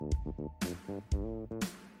Hello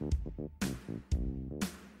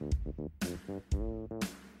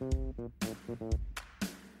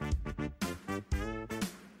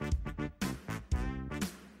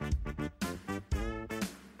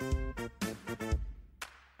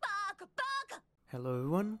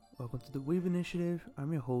everyone, welcome to the Weeb Initiative.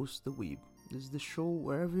 I'm your host, The Weeb. This is the show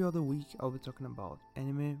where every other week I'll be talking about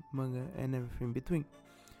anime, manga, and everything in between.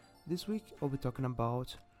 This week I'll be talking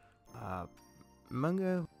about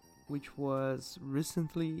manga which was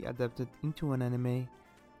recently adapted into an anime,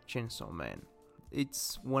 Chainsaw Man.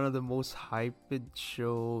 It's one of the most hyped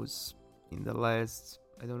shows in the last,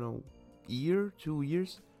 year, 2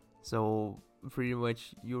 years. So pretty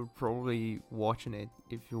much you're probably watching it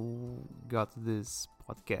if you got this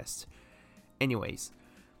podcast. Anyways,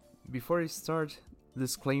 before I start,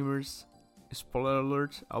 disclaimers, spoiler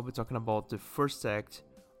alert, I'll be talking about the first act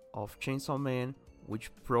of Chainsaw Man, which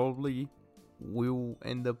probably will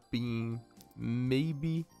end up being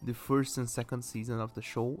maybe the first and second season of the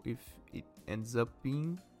show if it ends up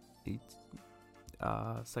being its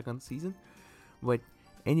second season. But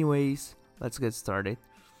anyways, let's get started.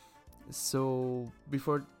 So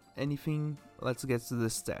before anything, let's get to the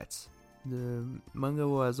stats. The manga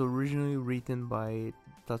was originally written by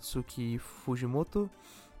Tatsuki Fujimoto.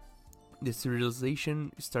 The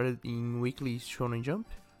serialization started in Weekly Shonen Jump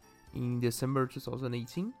in December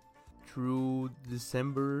 2018 through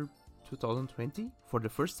December 2020 for the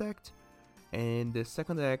first act, and the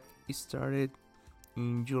second act started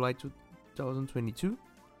in July 2022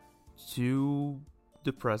 to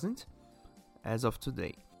the present as of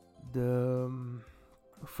today. The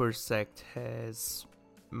first act has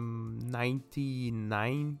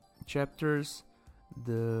 99 chapters.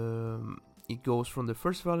 It goes from the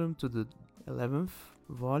first volume to the 11th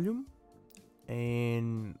volume,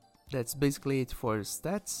 and that's basically it for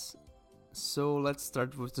stats. So let's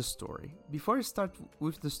start with the story. Before I start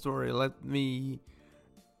with the story, let me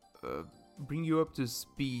bring you up to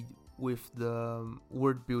speed with the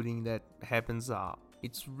world building that happens.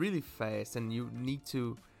 It's really fast, and you need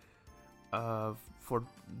to for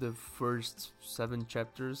the first 7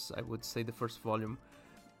 chapters, I would say the first volume,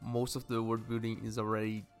 most of the world building is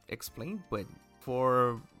already explained, but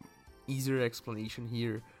for easier explanation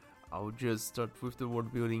here, I'll just start with the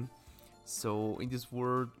world building. So in this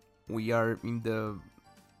world, we are in the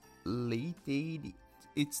late 80s.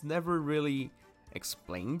 It's never really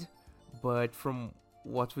explained, but from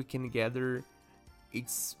what we can gather,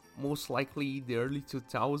 it's most likely the early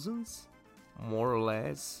 2000s, more or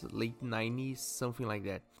less, late 90s, something like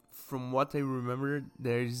that. From what I remember,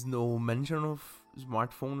 there is no mention of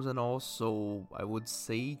smartphones and all, so I would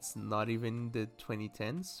say it's not even the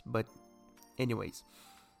 2010s, but anyways.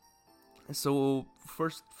 So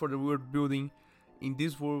first, for the world building, in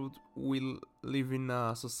this world we live in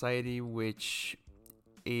a society which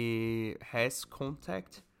has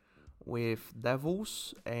contact with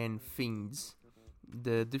devils and fiends.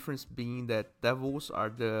 The difference being that devils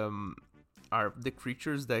are the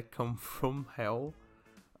creatures that come from hell.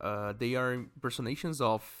 They are impersonations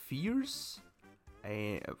of fears,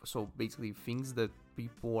 so basically things that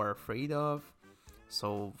people are afraid of.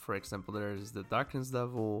 So for example, there's the darkness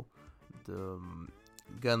devil, the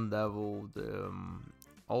gun devil,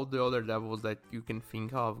 all the other devils that you can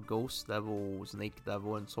think of, ghost devil, snake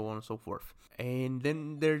devil, and so on and so forth. And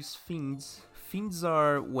then there's fiends. Fiends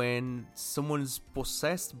are when someone is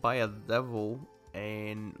possessed by a devil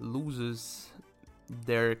and loses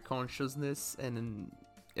their consciousness and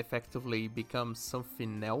effectively becomes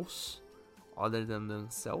something else other than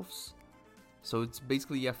themselves. So it's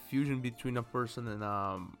basically a fusion between a person and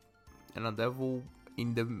a devil,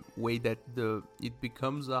 in the way that it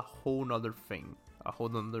becomes a whole nother thing, a whole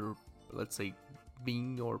nother, let's say,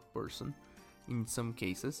 being or person in some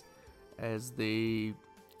cases, as they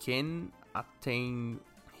can attain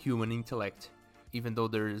human intellect, even though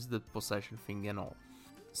there is the possession thing and all.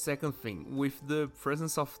 Second thing, with the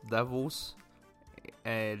presence of devils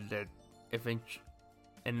that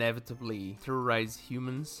inevitably terrorize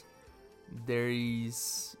humans, there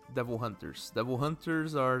is devil hunters. Devil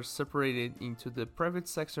hunters are separated into the private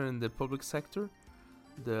sector and the public sector.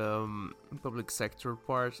 The public sector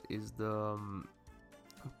part is the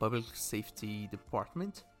public safety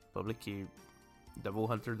department, public devil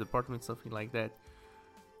hunter department, something like that.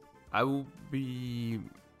 I will be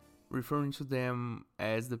referring to them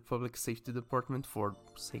as the public safety department for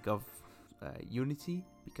sake of unity,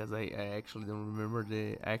 because I actually don't remember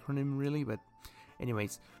the acronym really, but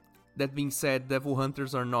anyways. That being said, devil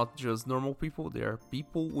hunters are not just normal people. They are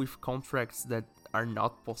people with contracts that are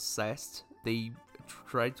not possessed. They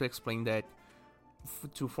try to explain that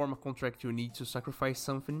to form a contract you need to sacrifice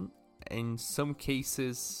something, In some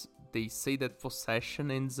cases, they say that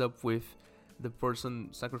possession ends up with the person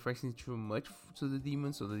sacrificing too much to the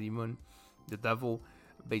demon, so the devil,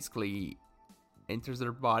 basically enters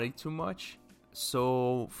their body too much.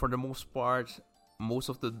 So for the most part, most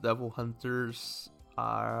of the devil hunters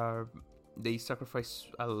they sacrifice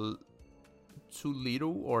too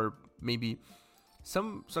little, or maybe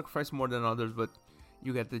some sacrifice more than others, but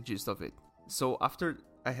you get the gist of it. So after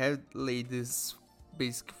I had laid this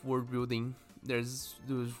basic world building, there's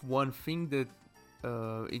one thing that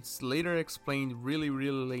it's later explained really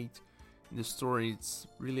late in the story. It's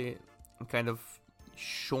really kind of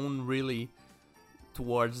shown really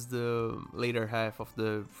towards the later half of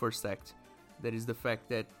the first act. That is the fact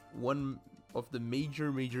that one of the major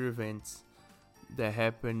events that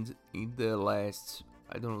happened in the last,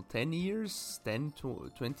 I don't know, 10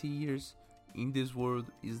 to 20 years in this world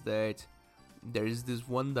is that there is this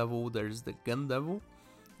one devil, there's the gun devil,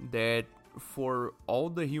 that for all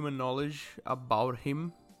the human knowledge about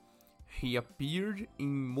him, he appeared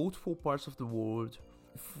in multiple parts of the world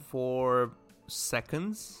for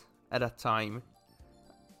seconds at a time,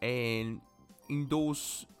 and in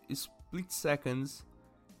those split seconds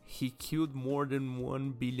he killed more than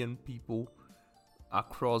 1 billion people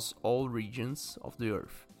across all regions of the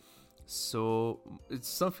earth. So it's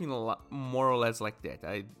something more or less like that.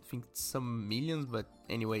 I think some millions, but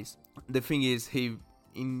anyways, the thing is, he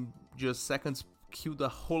in just seconds killed a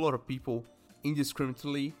whole lot of people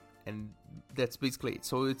indiscriminately, and that's basically it.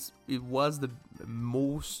 So it was the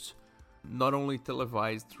most, not only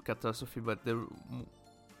televised catastrophe, but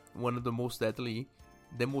one of the most deadly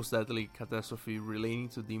catastrophe relating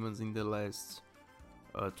to demons in the last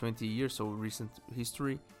 20 years, so recent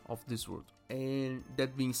history of this world. And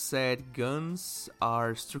that being said, guns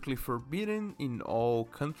are strictly forbidden in all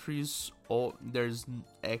countries. There's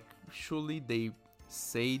actually, they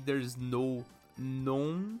say there's no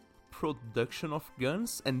known production of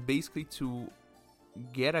guns, and basically to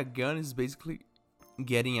get a gun is basically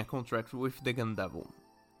getting a contract with the gun devil.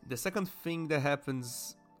 The second thing that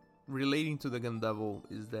happens relating to the gun devil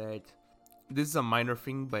is that this is a minor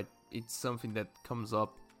thing, but it's something that comes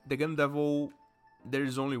up. The gun devil, there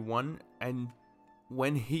is only one, and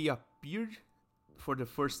when he appeared for the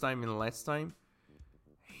first time and last time,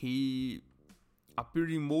 he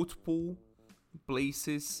appeared in multiple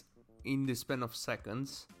places in the span of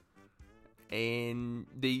seconds, and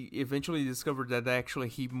they eventually discovered that actually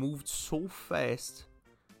he moved so fast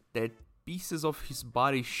that pieces of his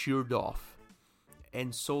body sheared off,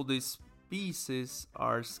 and so these pieces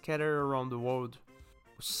are scattered around the world.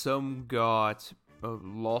 Some got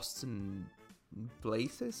lost in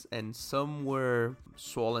places, and some were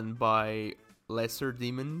swollen by lesser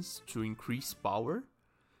demons to increase power.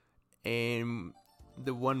 And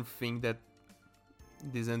the one thing that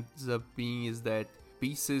this ends up being is that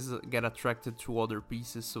pieces get attracted to other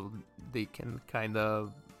pieces, so they can kind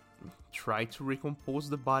of try to recompose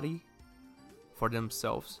the body for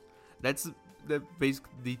themselves. That's the basic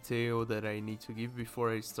detail that I need to give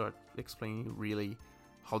before I start explaining really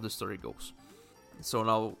how the story goes. So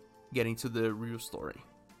now getting to the real story.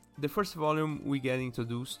 The first volume we get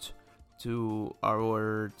introduced to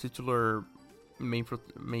our titular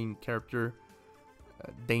main character,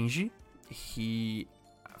 Denji. He,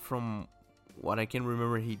 from what I can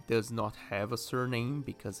remember, he does not have a surname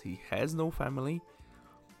because he has no family.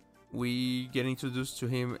 We get introduced to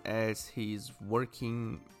him as he's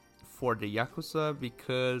working for the Yakuza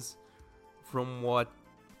because, from what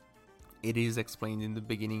it is explained in the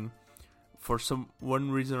beginning, for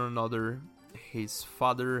one reason or another, his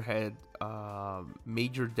father had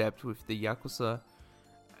major debt with the Yakuza,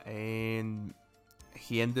 and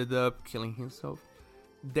he ended up killing himself.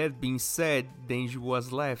 That being said, Denji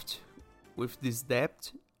was left with this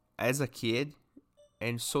debt as a kid,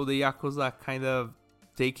 and so the Yakuza kind of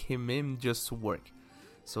take him in just to work.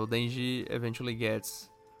 So Denji eventually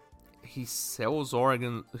he sells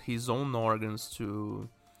his own organs to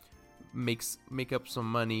make up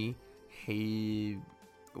some money. He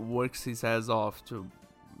works his ass off to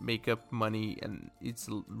make up money, and it's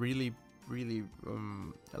really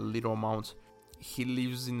a little amount. He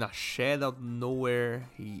lives in a shed out of nowhere.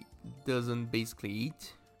 He doesn't basically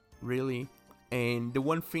eat, really. And the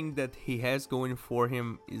one thing that he has going for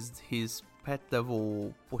him is his pet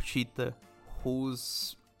devil, Pochita,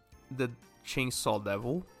 who's the chainsaw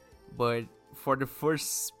devil. But for the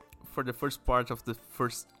first part of the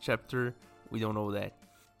first chapter, we don't know that.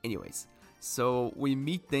 Anyways, so we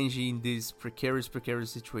meet Denji in this precarious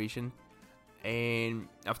situation, and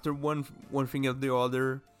after one thing or the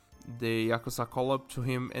other, the Yakuza call up to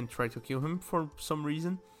him and try to kill him for some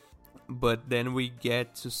reason. But then we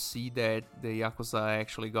get to see that the Yakuza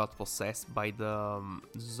actually got possessed by the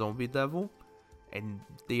zombie devil, and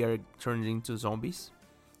they are turned into zombies.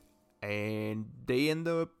 And they end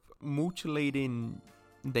up mutilating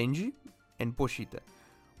Denji and Pochita.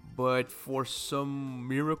 But for some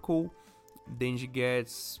miracle, Denji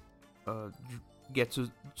gets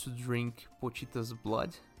to drink Pochita's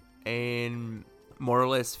blood, and more or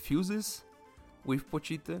less fuses with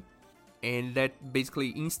Pochita, and that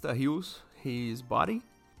basically insta heals his body,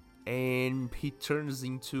 and he turns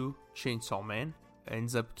into Chainsaw Man.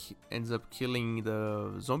 Ends up killing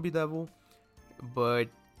the zombie devil, but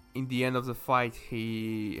in the end of the fight,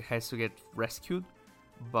 he has to get rescued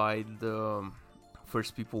by the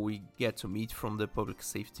first people we get to meet from the public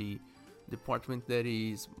safety department, that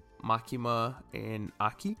is Makima and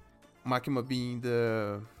Aki. Makima being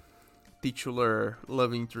the titular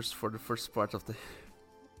love interest for the first part of the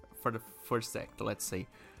first act, let's say,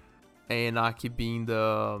 and Aki being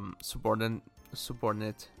the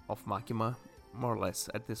subordinate of Makima, more or less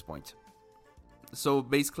at this point. So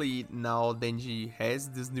basically now Denji has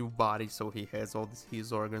this new body, so he has all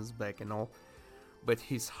his organs back and all, but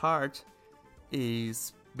his heart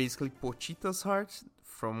is basically Pochita's heart,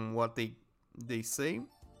 from what they say.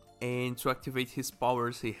 And to activate his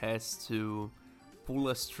powers, he has to pull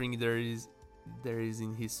a string there is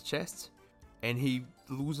in his chest, and he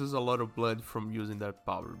loses a lot of blood from using that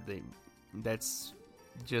power. That's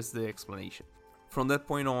just the explanation. From that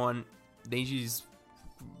point on, Denji is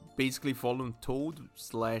basically voluntold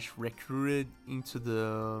 / recruited into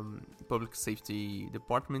the public safety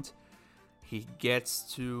department. He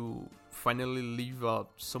gets to finally live a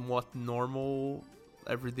somewhat normal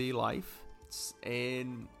everyday life,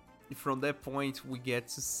 and from that point we get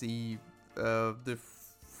to see the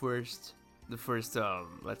first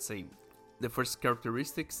let's say the first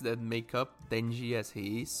characteristics that make up Denji as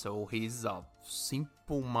he is. So he's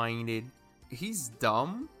simple-minded, he's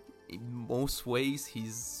dumb in most ways,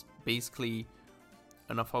 he's basically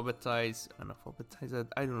analphabetized.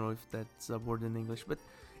 I don't know if that's a word in English, but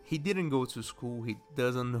he didn't go to school, he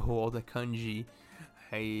doesn't know all the kanji,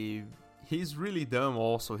 he's really dumb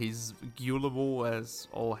also, he's gullible as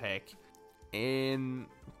all heck, and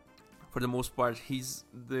for the most part he's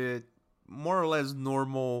the more or less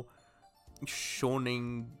normal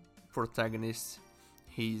shonen protagonist.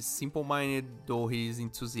 He's simple-minded, though he's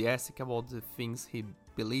enthusiastic about the things he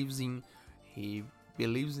believes in. He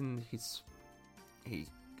believes in his... He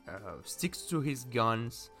sticks to his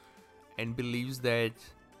guns and believes that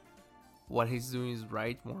what he's doing is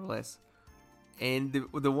right, more or less. And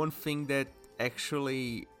the one thing that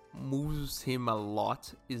actually moves him a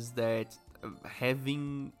lot is that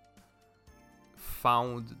having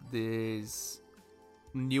found this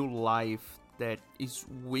new life that is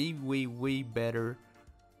way, way, way better,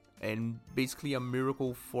 and basically a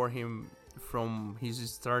miracle for him from his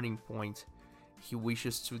starting point, he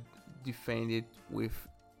wishes to defend it with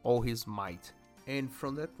all his might. And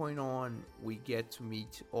from that point on, we get to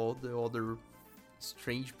meet all the other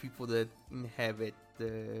strange people that inhabit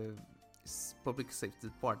the public safety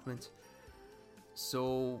department.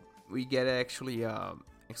 So we get actually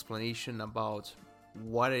explanation about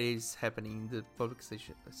what is happening in the public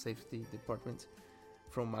safety department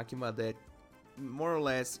from Makima, that more or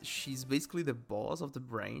less she's basically the boss of the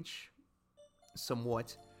branch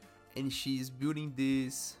somewhat, and she's building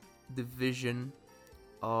this division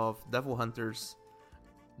of devil hunters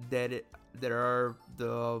that are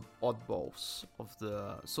the oddballs of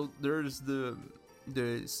the... So there's the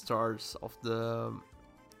stars of the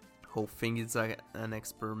whole thing. It's an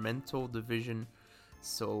experimental division.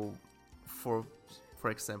 So for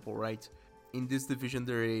example, right, in this division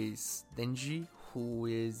there is Denji, who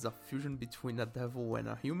is a fusion between a devil and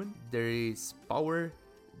a human. There is Power,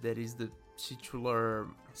 that is the titular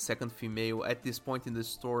second female. At this point in the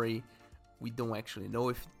story, we don't actually know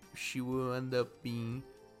if she will end up being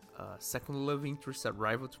a second love interest, a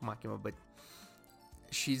rival to Makima, but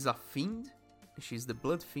she's a fiend. She's the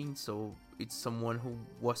blood fiend, so it's someone who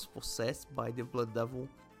was possessed by the blood devil.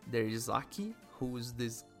 There is Aki, who is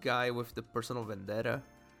this guy with the personal vendetta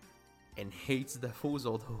and hates devils,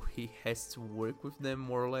 although he has to work with them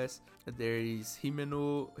more or less. There is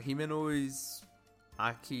Himeno. Himeno is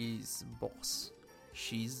Aki's boss.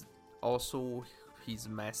 She's also his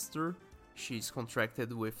master. She's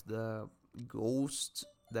contracted with the ghost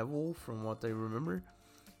devil, from what I remember.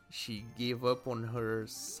 She gave up on her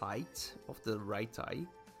sight of the right eye,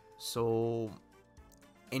 so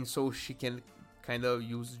she can kind of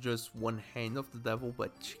use just one hand of the devil,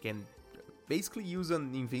 but she can basically use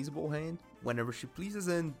an invisible hand whenever she pleases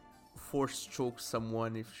and force choke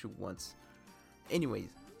someone if she wants. Anyways,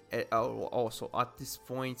 Also, at this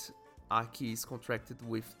point, Aki is contracted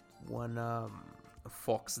with one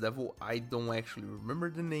fox devil. I don't actually remember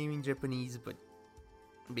the name in Japanese, but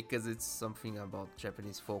because it's something about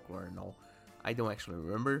Japanese folklore and all, I don't actually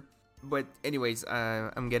remember. But anyways,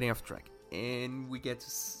 I'm getting off track. And we get to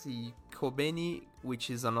see Kobeni, which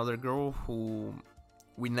is another girl who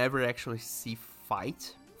we never actually see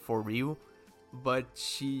fight for real, but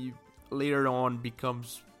she later on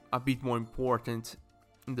becomes a bit more important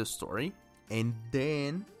in the story. And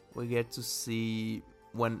then we get to see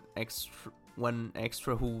one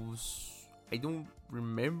extra who's, I don't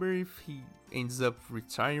remember if he ends up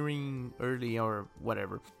retiring early or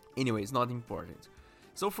whatever. Anyways, not important.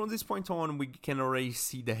 So from this point on, we can already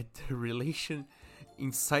see that the relation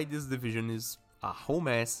inside this division is a whole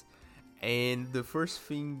mess. And the first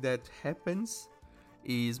thing that happens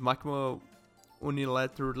is Makima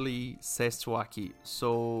unilaterally says to Aki,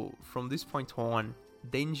 so from this point on,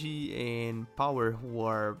 Denji and Power, who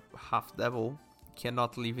are half devil,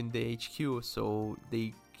 cannot live in the HQ, so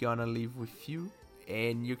they gonna live with you.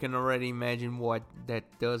 And you can already imagine what that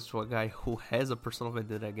does to a guy who has a personal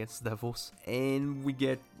vendetta against devils. And we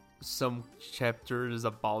get some chapters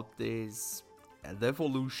about this, the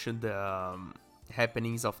evolution, the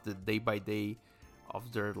happenings of the day by day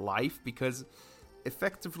of their life, because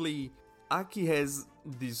effectively Aki has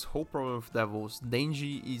this whole problem of devils.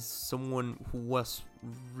 Denji is someone who was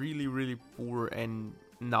really, really poor, and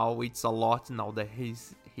now it's a lot now that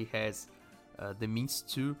he has the means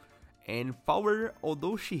to. And Power,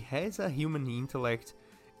 although she has a human intellect,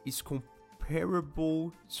 is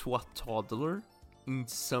comparable to a toddler in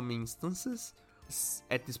some instances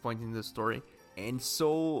at this point in the story. And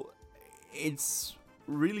so it's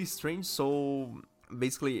really strange. So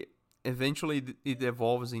basically, eventually it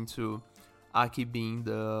evolves into Aki being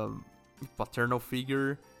the paternal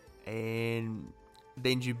figure and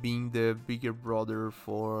Denji being the bigger brother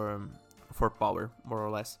for Power, more or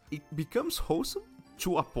less. It becomes wholesome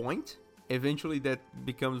to a point. Eventually that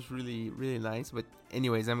becomes really, really nice. But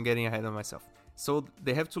anyways, I'm getting ahead of myself. So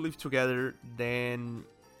they have to live together. Then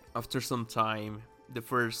after some time, the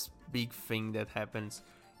first big thing that happens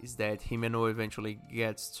is that Himeno eventually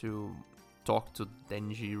gets to talk to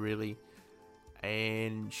Denji, really.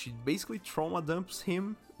 And she basically trauma dumps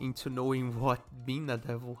him into knowing what being a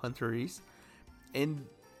devil hunter is. And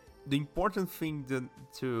the important thing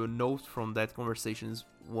to note from that conversation is,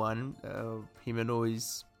 one, Himeno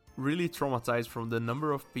is really traumatized from the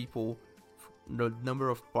number of people, the number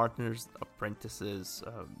of partners, apprentices.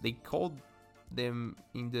 They called them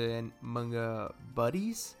in the manga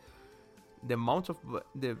buddies. The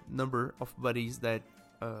number of buddies that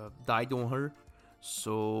died on her.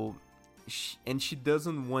 So, she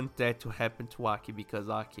doesn't want that to happen to Aki, because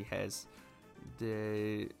Aki has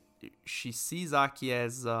she sees Aki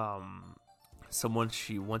as someone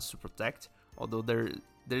she wants to protect, although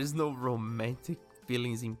there's no romantic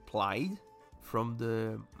feelings implied from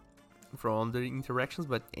the interactions.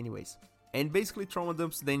 But anyways, and basically trauma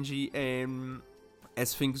dumps Denji, and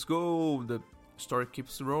as things go, the story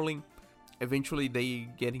keeps rolling. Eventually they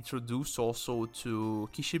get introduced also to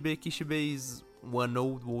Kishibe. Kishibe is one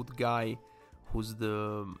old guy who's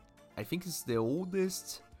I think is the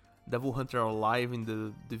oldest devil hunter alive in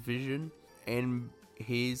the division, and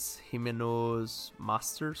he's Himeno's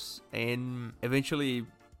masters. And eventually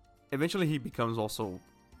he becomes also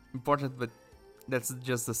important, but that's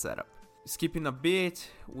just the setup. Skipping a bit,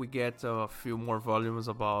 we get a few more volumes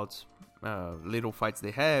about little fights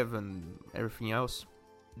they have and everything else.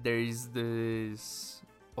 There is this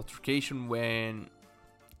altercation when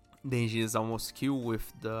Denji is almost killed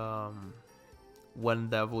with the one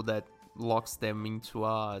devil that locks them into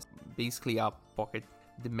basically a pocket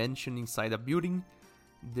dimension inside a building.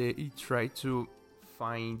 They try to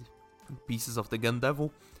find pieces of the gun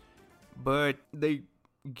devil, but they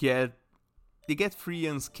get free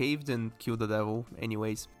unscathed and kill the devil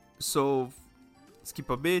anyways. So skip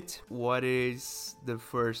a bit. What is the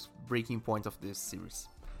first breaking point of this series?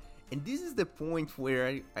 And this is the point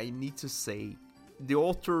where I need to say the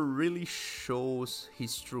author really shows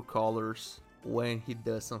his true colors when he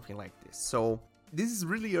does something like this. So this is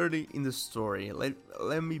really early in the story.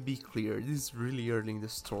 Let me be clear. This is really early in the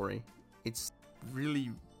story. It's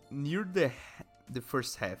really near the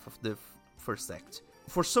first half of the first act.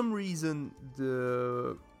 For some reason,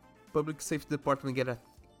 the public safety department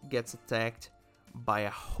gets attacked by a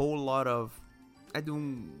whole lot of, I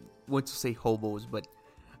don't want to say hobos, but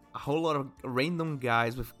a whole lot of random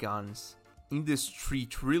guys with guns in the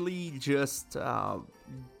street. Really just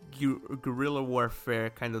guerrilla warfare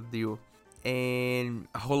kind of deal. And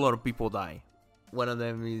a whole lot of people die. One of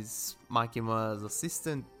them is Makima's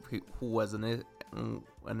assistant. who was an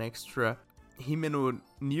extra. Himeno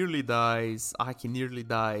nearly dies, Aki nearly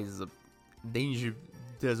dies, Denji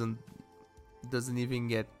doesn't even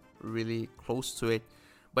get really close to it.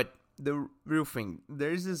 But the real thing,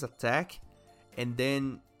 there's this attack, and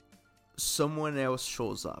then someone else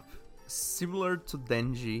shows up. Similar to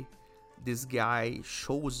Denji, this guy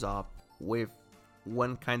shows up with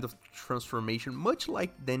one kind of transformation, much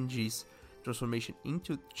like Denji's transformation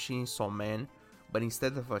into Chainsaw Man, but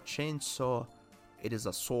instead of a chainsaw, it is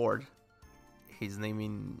a sword. His name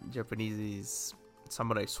in Japanese is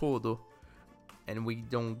Samurai Sodo, and we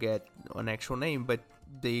don't get an actual name, but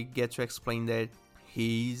they get to explain that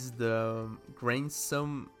he's the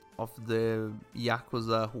grandson of the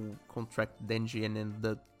Yakuza who contracted Denji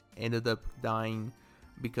and ended up dying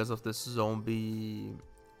because of the zombie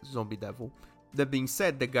devil. That being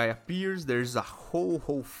said, the guy appears, there's a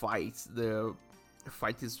whole fight. The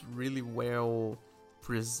fight is really well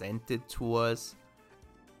presented to us.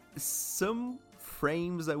 Some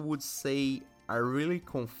frames, I would say, are really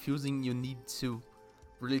confusing. You need to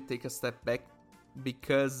really take a step back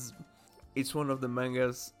because it's one of the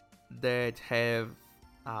mangas that have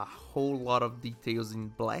a whole lot of details in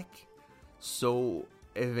black, so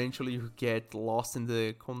eventually you get lost in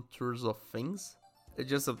the contours of things. It's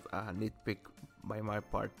just a nitpick by my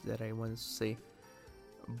part that I want to say.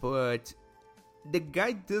 But the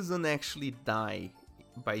guy doesn't actually die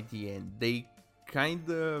by the end. They kind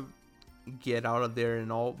of get out of there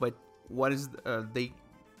and all, but they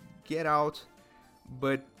get out,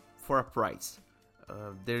 but for a price.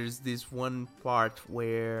 There's this one part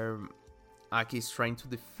where Aki is trying to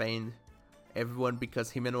defend everyone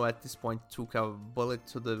because Himeno at this point took a bullet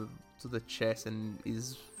to the chest and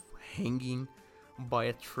is hanging by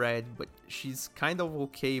a thread, but she's kind of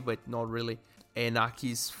okay, but not really. And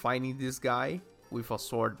Aki is fighting this guy with a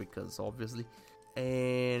sword because obviously,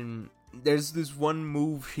 and there's this one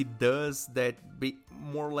move he does that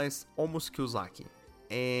more or less almost kills Aki,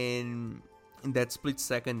 and in that split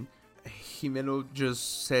second, Himeno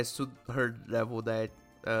just says to her devil that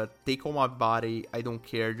take all my body, I don't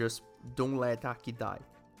care, just don't let Aki die.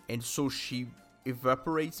 And so she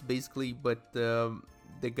evaporates basically, but the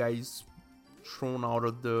guy's thrown out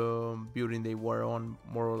of the building they were on,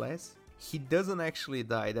 more or less. He doesn't actually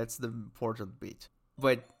die, that's the important bit,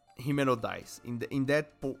 but Himeno dies. In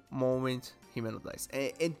that moment, Himeno dies.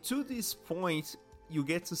 And to this point, you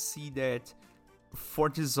get to see that for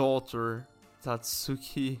this author,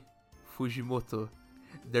 Tatsuki Fujimoto,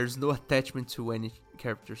 there's no attachment to any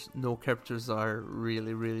characters. No characters are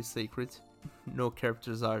really sacred. No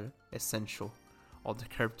characters are essential. All the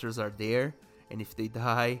characters are there, and if they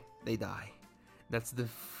die, they die. That's the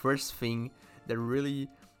first thing that really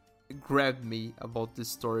grabbed me about this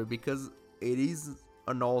story, because it is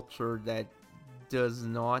an author that does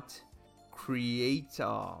not create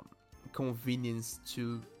convenience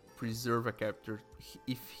to preserve a character.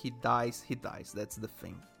 If he dies, he dies. That's the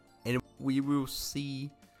thing. And we will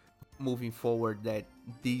see moving forward that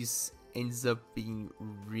this ends up being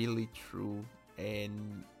really true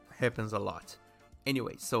and happens a lot.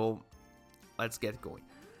 Anyway, so let's get going.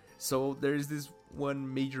 So there's this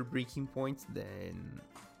one major breaking point, then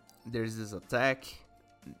there's this attack,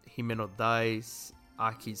 Himeno dies,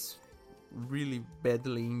 Aki's really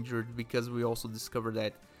badly injured because we also discover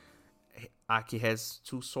that Aki has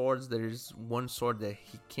two swords. There's one sword that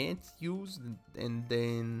he can't use, and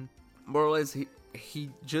then more or less he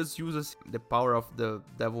just uses the power of the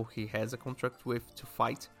devil he has a contract with to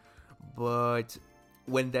fight. But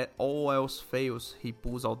when that all else fails, he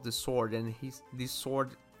pulls out the sword, and this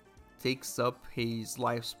sword takes up his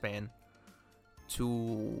lifespan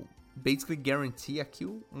to basically guarantee a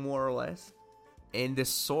kill, more or less. And the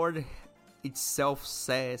sword itself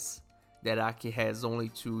says that Aki has only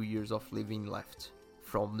 2 years of living left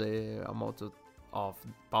from the amount of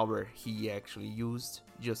power he actually used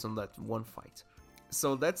just on that one fight.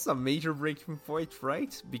 So that's a major breaking point,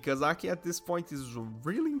 right? Because Aki at this point is a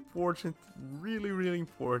really important, really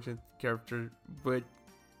important character, but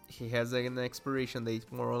he has an expiration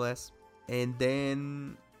date, more or less. And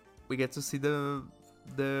then we get to see the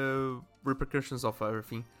repercussions of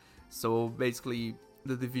everything. So basically,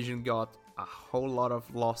 the division got a whole lot of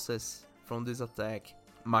losses from this attack.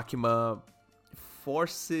 Makima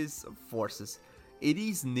forces. It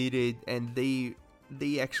is needed, and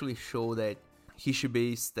they actually show that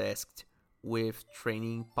Hishibe is tasked with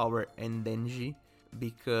training Power and Denji,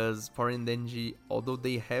 because Power and Denji, although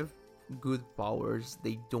they have good powers,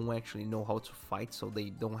 they don't actually know how to fight, so they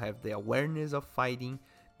don't have the awareness of fighting,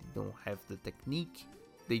 they don't have the technique,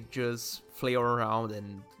 they just flail around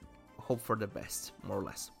and hope for the best, more or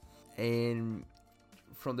less. And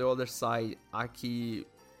from the other side, Aki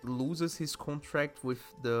loses his contract with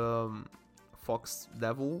the Fox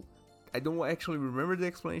Devil. I don't actually remember the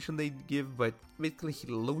explanation they give, but basically he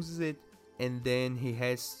loses it, and then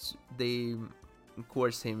they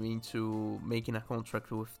coerce him into making a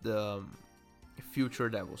contract with the Future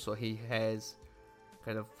Devil. So he has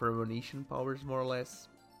kind of premonition powers, more or less.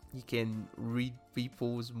 He can read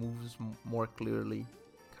people's moves more clearly,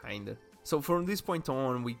 kinda. So from this point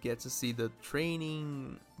on, we get to see the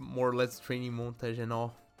training, more or less training montage and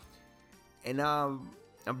all. And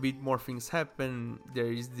a bit more things happen.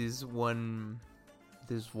 There is this one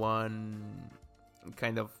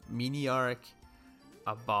kind of mini arc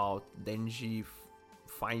about Denji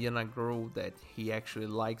finding a girl that he actually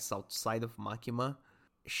likes outside of Makima.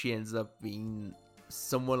 She ends up being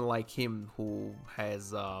someone like him who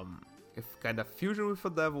has a kind of fusion with a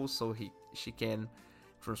devil, so she can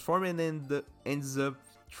transform and ends up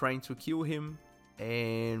trying to kill him,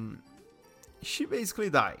 and she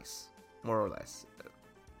basically dies, more or less.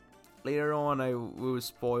 Later on, I will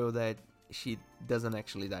spoil that she doesn't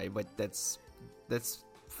actually die, but that's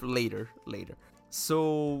later.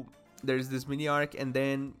 So there's this mini arc, and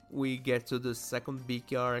then we get to the second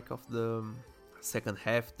big arc of the second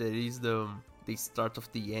half. That is the start of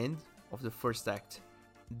the end of the first act.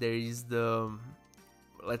 There is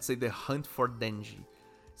let's say, the hunt for Denji.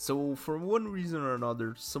 So for one reason or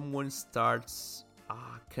another, someone starts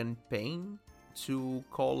a campaign to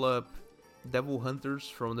call up devil hunters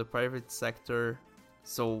from the private sector.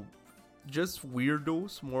 So just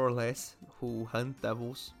weirdos, more or less, who hunt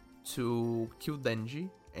devils to kill Denji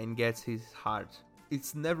and get his heart.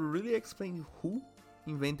 It's never really explained who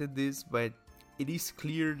invented this, but it is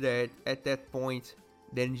clear that at that point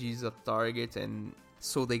Denji is a target, and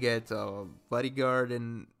so they get a bodyguard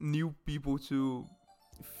and new people to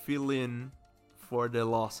fill in for the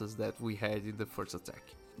losses that we had in the first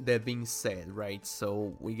attack. That being said, right,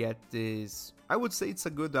 so we get this, I would say it's a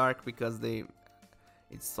good arc because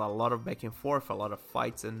it's a lot of back and forth, a lot of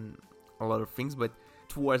fights and a lot of things, but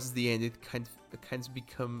towards the end it kind of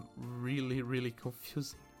become really, really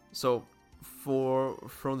confusing. So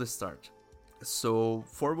from the start, so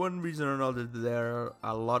for one reason or another, there are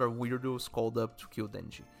a lot of weirdos called up to kill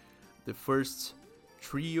Denji. The first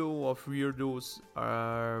trio of weirdos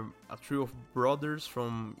are a trio of brothers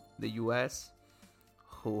from the US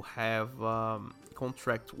who have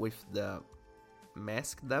contract with the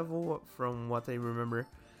Masked Devil, from what I remember.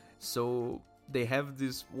 So they have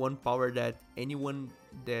this one power that anyone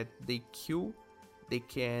that they kill, they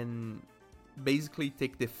can basically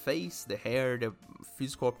take the face, the hair, the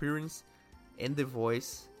physical appearance, and the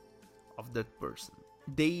voice of that person.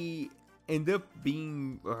 They end up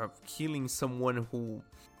being killing someone who,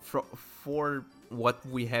 for what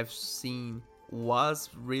we have seen, was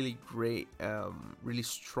really great, really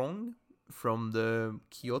strong, from the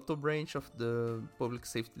Kyoto branch of the Public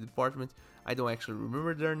Safety Department. I don't actually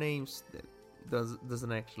remember their names. That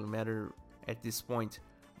doesn't actually matter at this point.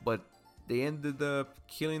 But they ended up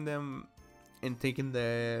killing them and taking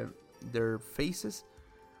their faces.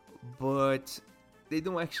 But they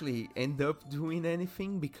don't actually end up doing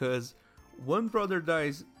anything, because one brother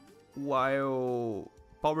dies while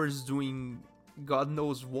Power's doing God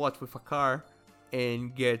knows what with a car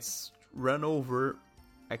and gets run over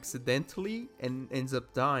accidentally and ends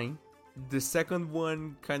up dying. The second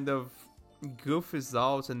one kind of goofs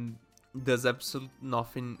out and does absolutely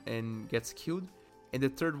nothing and gets killed. And the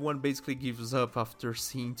third one basically gives up after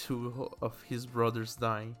seeing two of his brothers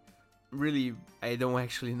dying. Really, I don't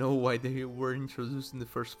actually know why they were introduced in the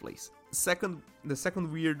first place. The second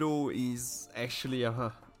weirdo is actually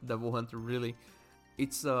a devil hunter, really.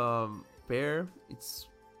 It's a pair. It's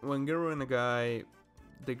one girl and a guy.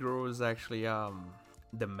 The girl is actually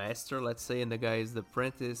the master, let's say, and the guy is the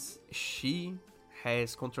apprentice. She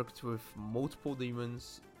has contract with multiple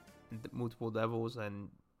demons, multiple devils, and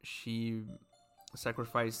she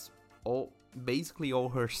sacrificed basically all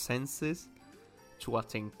her senses to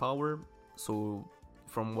attain power. So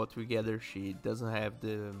from what we gather, she doesn't have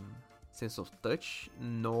the sense of touch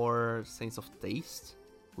nor sense of taste.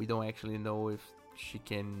 We don't actually know if she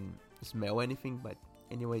can smell anything, but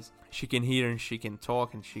anyways, she can hear and she can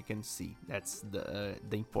talk and she can see. That's the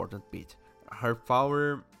important bit. Her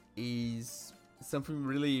power is something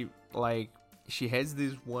really like, she has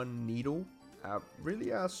this one needle,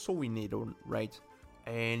 really a sewing needle, right?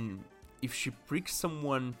 And if she pricks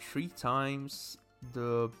someone 3 times,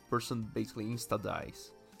 the person basically insta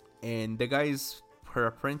dies. And the guy is her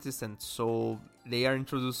apprentice, and so they are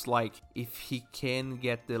introduced like, if he can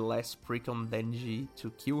get the last prick on Denji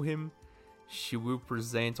to kill him, she will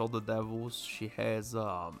present all the devils she has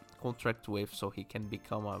contract with, so he can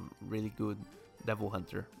become a really good devil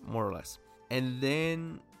hunter, more or less. And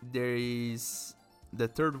then there is the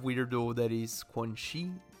third weirdo, that is Quan Chi.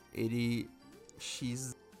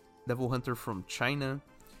 She's devil hunter from China.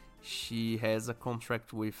 She has a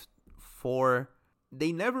contract with 4.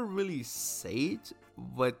 They never really say it,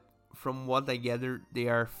 but from what I gather, they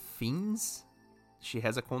are fiends she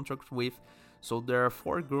has a contract with. So there are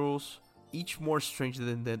 4 girls, each more strange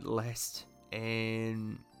than the last,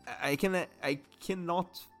 and I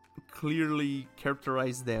cannot clearly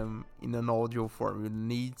characterize them in an audio form. You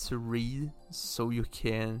need to read so you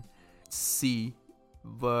can see,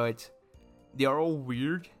 but they are all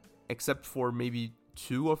weird, except for maybe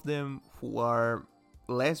 2 of them who are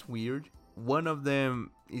less weird. One of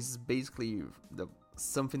them is basically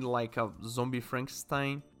something like a zombie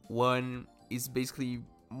Frankenstein. One is basically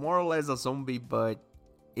more or less a zombie, but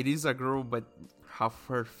it is a girl, but half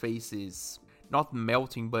her face is not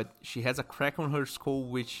melting, but she has a crack on her skull,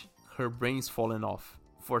 which her brain is falling off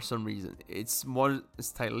for some reason. It's more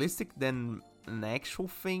stylistic than an actual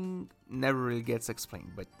thing, never really gets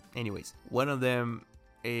explained. But anyways, one of them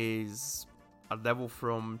is a devil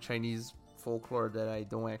from Chinese folklore that I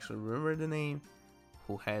don't actually remember the name,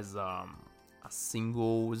 who has a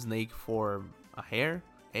single snake for a hair,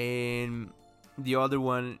 and the other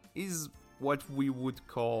one is what we would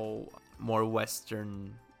call more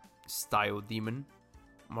Western style demon,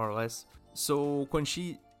 more or less. So Quan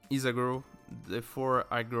Chi is a girl, the 4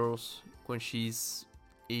 are girls. Quan Chi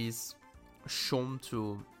is shown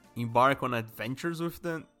to embark on adventures with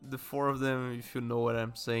the 4 of them, if you know what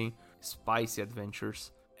I'm saying, spicy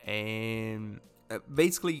adventures. And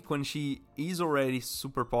basically Quan Chi is already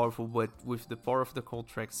super powerful, but with the power of the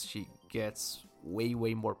contracts she gets way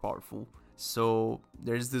more powerful. So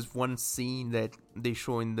there's this one scene that they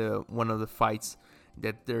show in one of the fights,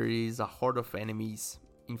 that there is a horde of enemies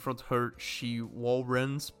in front of her. She wall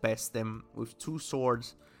runs past them with 2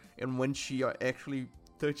 swords, and when she actually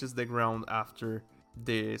touches the ground after,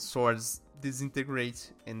 the swords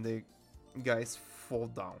disintegrate and the guys fall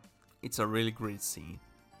down. It's a really great scene.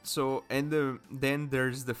 So, and then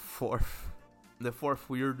there's the fourth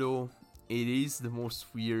weirdo. It is the most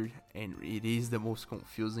weird and it is the most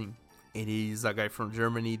confusing. It is a guy from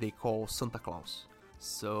Germany they call Santa Claus.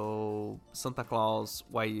 So Santa Claus,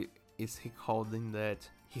 why is he called in that?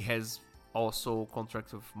 He has also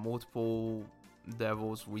contracts with multiple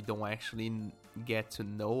devils. We don't actually get to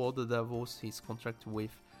know all the devils he's contracted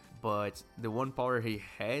with, but the one power he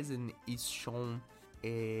has and is shown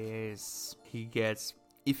is he gets,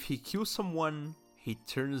 if he kills someone, he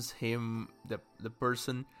turns him, the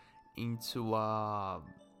person, into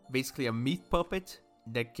basically a meat puppet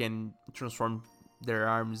that can transform their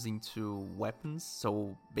arms into weapons.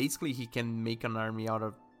 So basically he can make an army out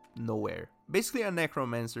of nowhere. Basically a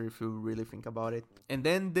necromancer if you really think about it. And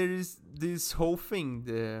then there is this whole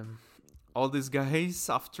thing, all these guys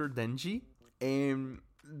after Denji, and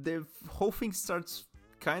the whole thing starts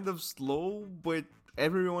kind of slow, but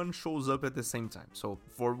everyone shows up at the same time. So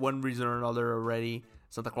for one reason or another already,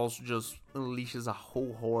 Santa Claus just unleashes a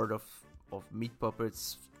whole horde of meat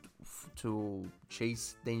puppets to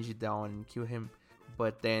chase Denji down and kill him.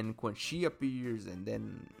 But then Quan Chi appears, and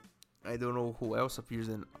then I don't know who else appears,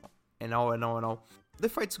 and all. The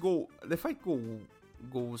fight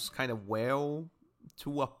goes kind of well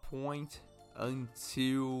to a point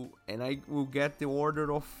until, and I will get the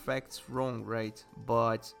order of facts wrong, right?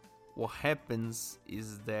 But what happens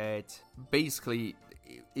is that basically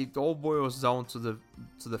it all boils down to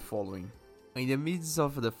the following. In the midst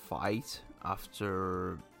of the fight,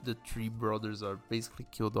 after the 3 brothers are basically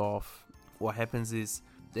killed off, what happens is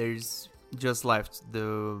there's just left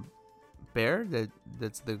the pair,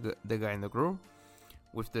 that's the guy and the girl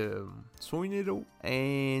with the sewing needle,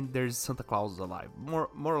 and there's Santa Claus alive. More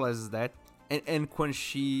or less is that. And Quan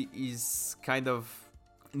Chi is kind of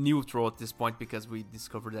neutral at this point, because we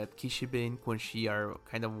discovered that Kishibe and Quan Chi are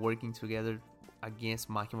kind of working together against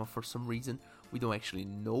Makima for some reason. We don't actually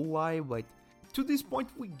know why, but to this point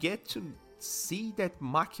we get to see that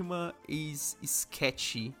Makima is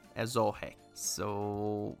sketchy as all heck.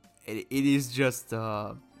 So it is just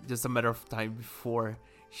a matter of time before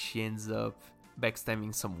she ends up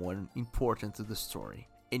backstabbing someone important to the story.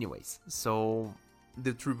 Anyways, so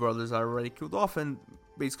the 3 brothers are already killed off, and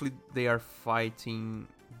basically they are fighting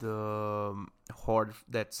the horde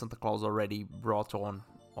that Santa Claus already brought on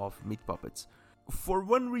of meat puppets. For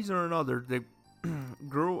one reason or another, the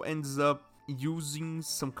girl ends up using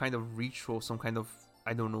some kind of ritual, some kind of,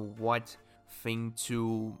 I don't know what thing,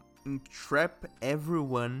 to entrap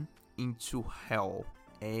everyone into hell.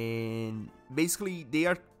 And basically they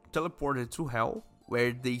are teleported to hell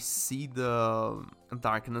where they see the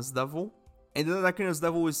Darkness Devil. And the Darkness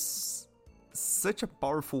Devil is such a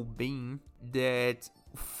powerful being that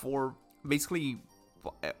for basically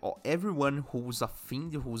everyone who's a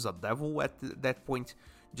fiend, who's a devil at that point,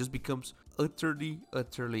 just becomes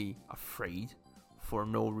utterly afraid for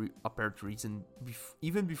no apparent reason,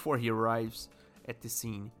 even before he arrives at the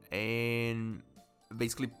scene. And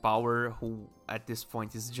basically Power, who at this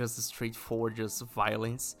point is just straightforward, just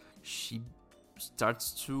violence, she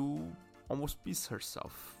starts to almost piss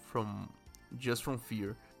herself from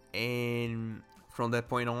fear. And from that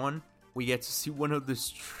point on, we get to see one of the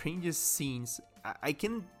strangest scenes. I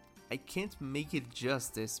can't make it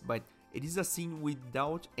justice, but it is a scene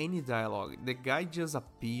without any dialogue. The guy just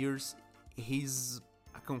appears. He's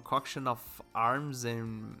a concoction of arms,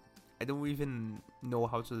 and I don't even know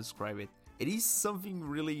how to describe it. It is something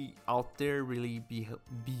really out there, really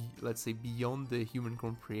let's say beyond the human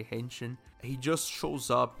comprehension. He just shows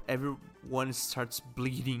up, everyone starts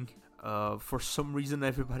bleeding. For some reason,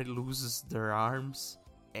 everybody loses their arms,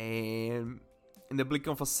 and in the blink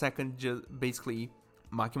of a second, basically,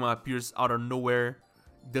 Makima appears out of nowhere,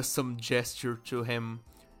 does some gesture to him.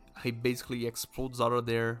 He basically explodes out of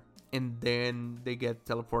there, and then they get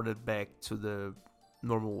teleported back to the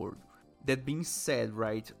normal world. That being said,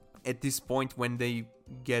 right, at this point when they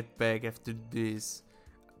get back after this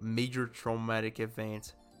major traumatic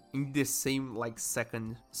event, in the same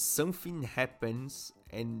second, something happens,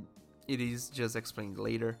 and it is just explained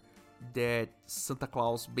later, that Santa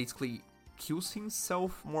Claus basically kills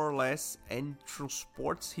himself more or less and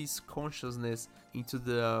transports his consciousness into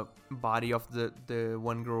the body of the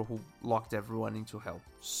one girl who locked everyone into hell.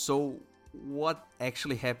 So what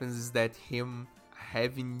actually happens is that him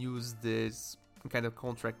having used this kind of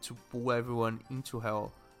contract to pull everyone into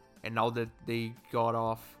hell, and now that they got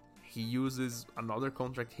off, he uses another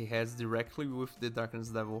contract he has directly with the Darkness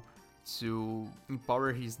Devil to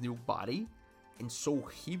empower his new body, and so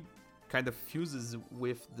he kind of fuses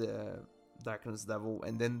with the Darkness Devil,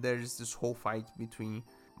 and then there's this whole fight between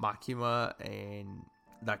Makima and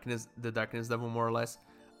the Darkness Devil, more or less,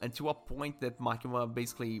 until a point that Makima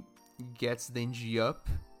basically gets Denji up,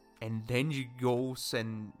 and Denji goes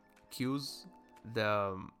and kills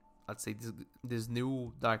the, let's say, this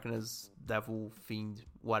new Darkness Devil fiend,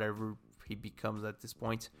 whatever he becomes at this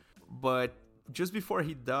point. But just before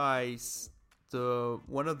he dies,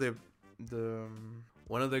 one of the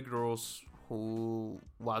girls who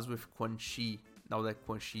was with Quan Chi, now that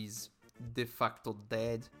Quan Chi's de facto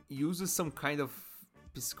dead, uses some kind of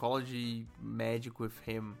psychology magic with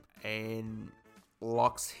him and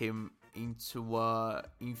locks him into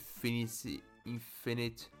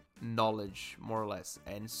infinite knowledge, more or less.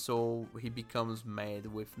 And so he becomes mad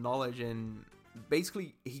with knowledge, and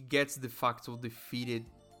basically he gets de facto defeated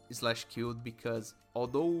 / killed, because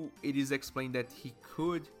although it is explained that he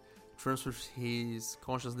could transfer his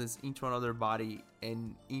consciousness into another body,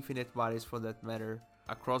 and infinite bodies for that matter,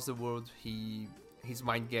 across the world, his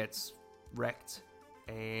mind gets wrecked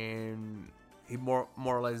and he more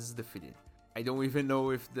or less is defeated. I don't even know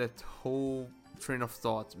if that whole train of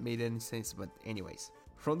thought made any sense, but anyways,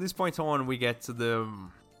 from this point on, we get to the,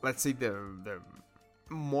 let's say, the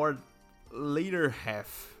more later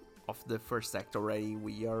half of the first act already.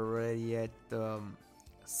 We are already at the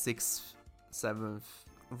 6th, 7th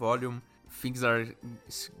volume. Things are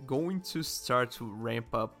going to start to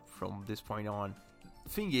ramp up from this point on.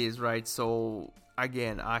 Thing is, right, so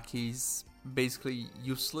again, Aki's basically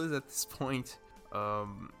useless at this point.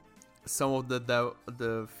 Some of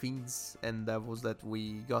the fiends and devils that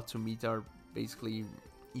we got to meet are basically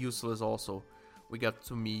useless also. We got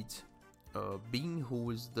to meet Bean,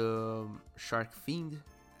 who is the shark fiend,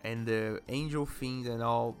 and the angel fiend and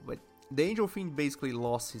all, but the angel fiend basically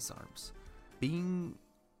lost his arms. Bean,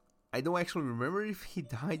 I don't actually remember if he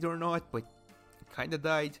died or not, but kinda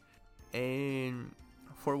died. And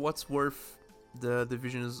for what's worth, the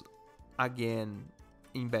division is again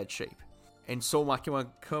in bad shape. And so Makima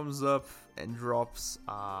comes up and drops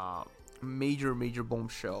a major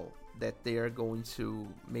bombshell that they are going to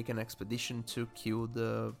make an expedition to kill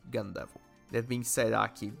the Gun Devil. That being said,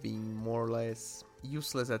 Aki, being more or less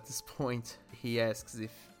useless at this point, he asks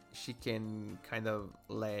if she can kind of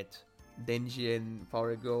let Denji and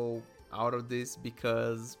Power go out of this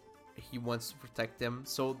because he wants to protect them.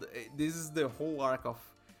 So this is the whole arc of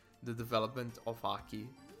the development of Aki,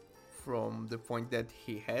 from the point that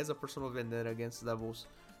he has a personal vendetta against devils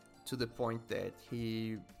to the point that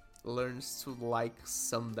he learns to like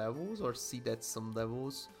some devils, or see that some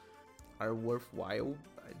devils are worthwhile.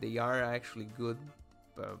 They are actually good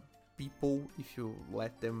people if you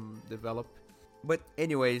let them develop. But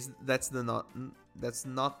anyways, that's that's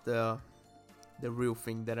not the real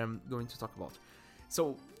thing that I'm going to talk about.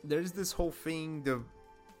 So there's this whole thing.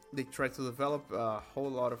 They try to develop a whole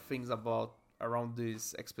lot of things around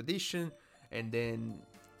this expedition, and then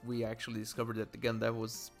we actually discovered that the Gandalf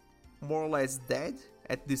was more or less dead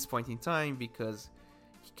at this point in time because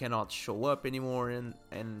he cannot show up anymore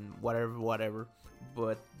and whatever.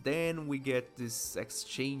 But then we get this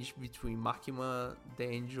exchange between Makima, the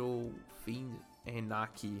Angel Fiend, and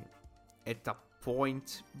Aki at a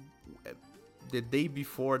point the day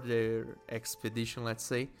before the expedition, let's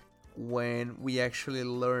say, when we actually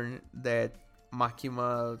learn that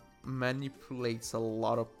Makima manipulates a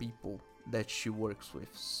lot of people that she works with.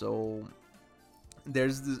 So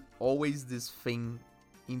there's always this thing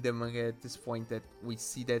in the manga at this point that we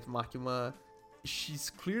see that Makima,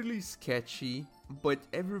 she's clearly sketchy, but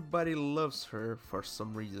everybody loves her for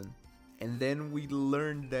some reason. And then we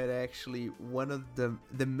learn that actually one of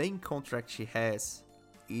the main contract she has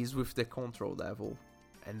is with the Control Devil.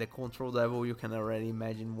 And the Control Devil, you can already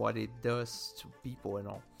imagine what it does to people and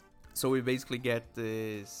all. So we basically get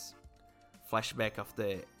this flashback of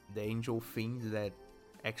the Angel Fiend that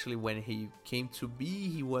actually when he came to be,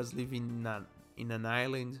 he was living in an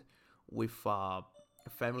island with a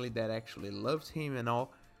family that actually loved him and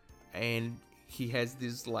all. And he has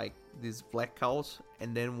this blackout,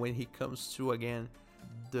 and then when he comes to again,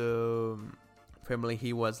 the family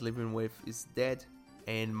he was living with is dead,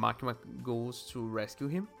 and Makima goes to rescue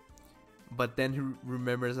him. But then he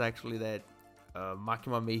remembers actually that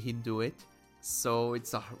Makima made him do it, so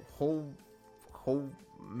it's a whole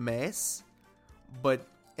mess. But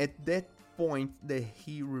at that point that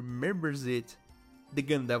he remembers it, the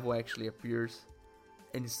Gun Devil actually appears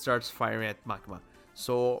and starts firing at Makima.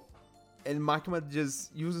 So, and Makima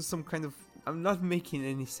just uses some kind of... I'm not making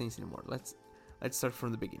any sense anymore. Let's start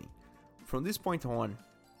from the beginning. From this point on,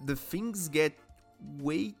 the things get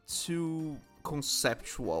way too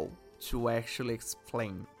conceptual to actually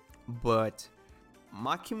explain. But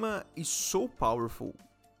Makima is so powerful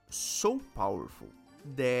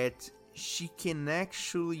that she can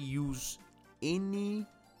actually use any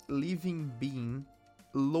living being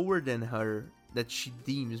lower than her that she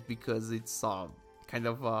deems, because it's kind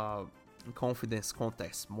of a confidence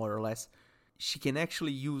contest, more or less. She can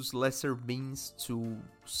actually use lesser beings to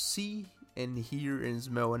see and hear and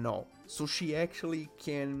smell and all. So she actually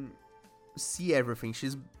can see everything.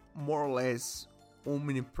 She's more or less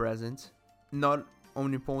omnipresent. Not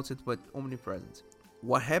omnipotent, but omnipresent.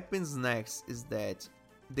 What happens next is that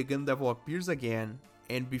the Gun Devil appears again,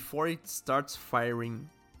 and before it starts firing,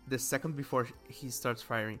 the second before he starts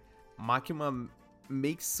firing, Makima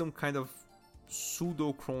makes some kind of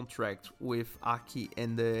pseudo contract with Aki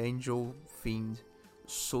and the Angel Fiend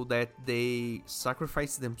so that they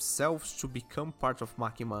sacrifice themselves to become part of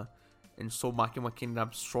Makima, and so Makima can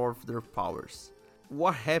absorb their powers.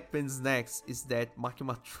 What happens next is that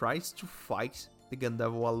Makima tries to fight the Gun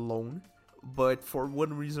Devil alone, but for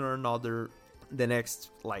one reason or another, the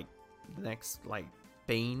next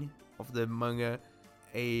pain of the manga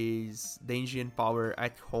is Denji and Power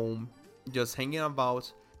at home, just hanging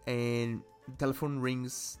about, and the telephone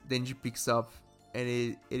rings. Denji picks up, and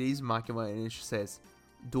it is Makima, and she says,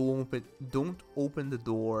 "Don't open the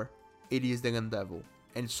door. It is the Gun Devil."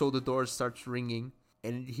 And so the door starts ringing,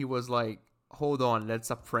 and he was like, "Hold on, that's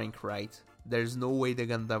a prank, right? There's no way the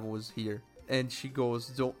Gun Devil is here." And she goes,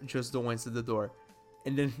 "Don't answer the door."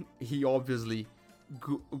 And then he obviously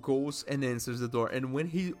goes and answers the door. And when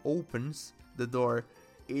he opens the door,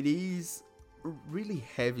 it is really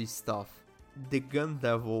heavy stuff. The Gun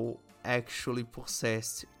Devil actually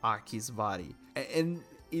possessed Aki's body. And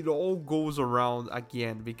it all goes around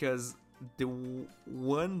again, because the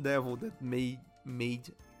one devil that made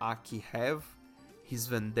Aki have his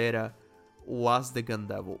vendetta was the Gun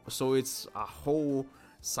Devil. So it's a whole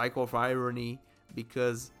cycle of irony,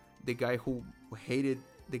 because the guy who hated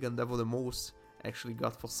the Gun Devil the most actually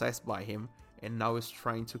got possessed by him, and now is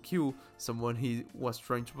trying to kill someone he was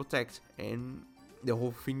trying to protect, and the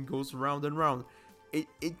whole thing goes round and round.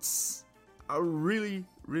 It's a really,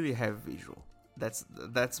 really heavy visual.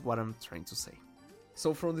 That's what I'm trying to say.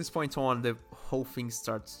 So from this point on, the whole thing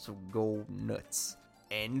starts to go nuts,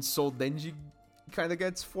 and so Denji kind of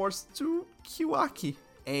gets forced to kill Aki.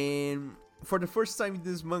 And for the first time in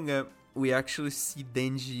this manga, we actually see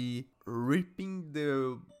Denji reaping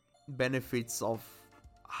the benefits of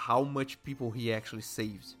how much people he actually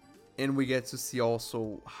saved. And we get to see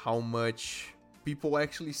also how much people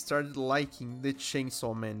actually started liking the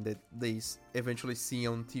Chainsaw Man that they eventually see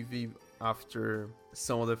on TV after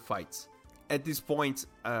some of the fights. At this point,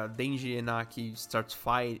 Denji and Aki start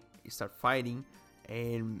fighting,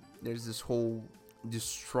 and there's this whole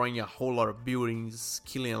destroying a whole lot of buildings,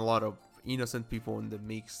 killing a lot of innocent people in the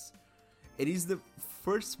mix. It is the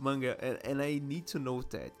first manga, and I need to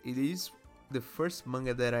note that it is the first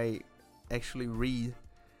manga that I actually read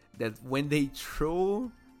that when they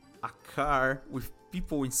throw a car with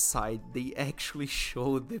people inside, they actually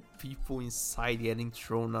show the people inside getting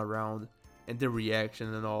thrown around and the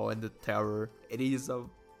reaction and all and the terror. It is a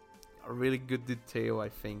really good detail, I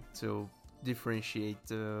think, to differentiate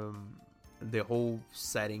the whole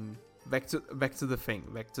setting. Back to the thing.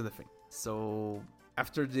 So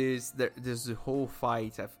after this, there's the whole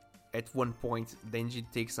fight. At one point, Denji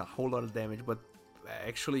takes a whole lot of damage, but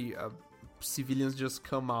actually civilians just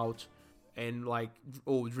come out and like,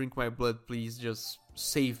 oh, drink my blood, please, just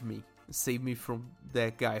save me from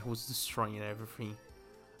that guy who's destroying everything.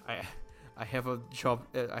 I have a job.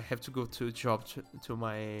 I have to go to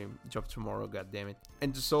my job tomorrow. God damn it!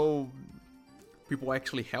 And so people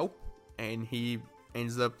actually help, and he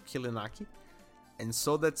ends up killing Aki. And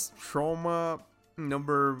so that's trauma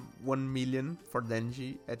number 1 million for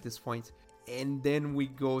Denji at this point. And then we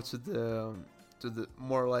go to the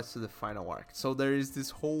more or less to the final arc. So there is this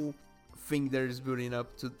whole thing that is building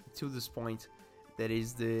up to this point. That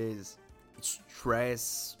is this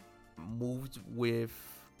stress moved with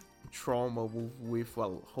trauma, moved with a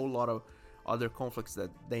whole lot of other conflicts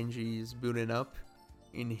that Denji is building up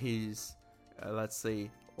in his, let's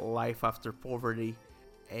say, life after poverty.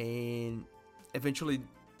 And eventually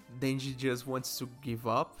Denji just wants to give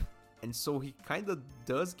up, and so he kind of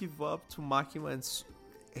does give up to Makima,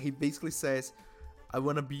 and he basically says, I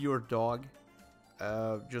want to be your dog,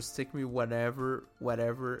 just take me whatever,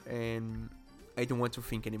 and I don't want to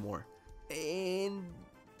think anymore. And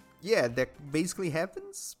yeah, that basically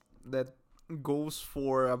happens. That goes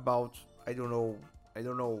for about, I don't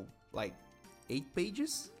know, like 8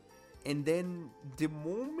 pages. And then the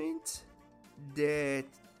moment that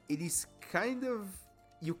it is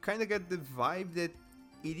you kind of get the vibe that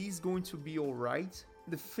it is going to be alright,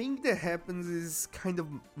 the thing that happens is kind of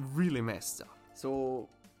really messed up. So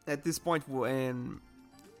at this point, when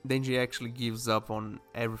Denji actually gives up on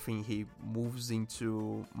everything, he moves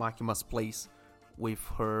into Makima's place with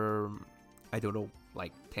her, I don't know,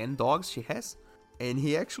 like 10 dogs she has, and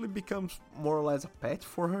he actually becomes more or less a pet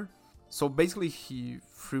for her. So basically he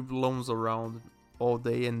free roams around all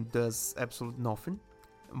day and does absolutely nothing.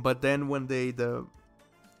 But then one day the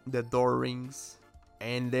door rings,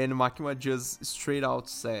 and then Makima just straight out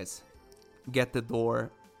says, get the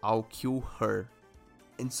door, I'll kill her.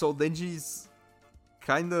 And so Denji's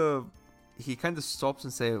he kind of stops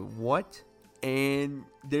and says, what? And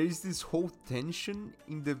there is this whole tension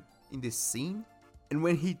in the scene, and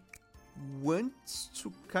when he wants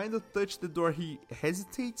to kind of touch the door, he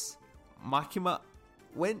hesitates. Makima,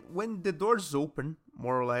 when the doors open,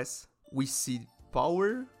 more or less, we see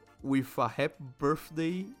Power with a happy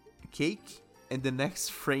birthday cake, and the next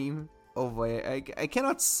frame of I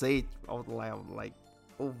cannot say it out loud, like,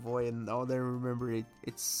 oh boy, and now that I remember it,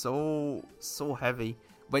 it's so heavy,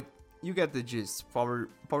 but you get the gist.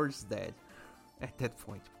 Power's dead. At that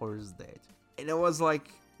point, Power's dead. And I was like,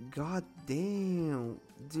 god damn,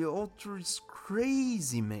 the author is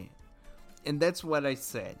crazy, man. And that's what I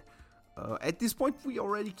said. At this point, we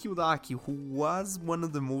already killed Aki, who was one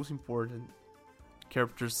of the most important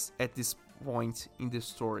characters at this point in the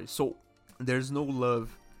story. So there's no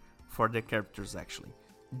love for the characters, actually.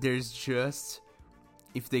 There's just,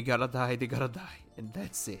 if they gotta die, they gotta die. And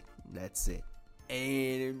that's it.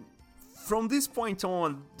 And from this point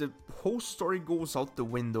on, the whole story goes out the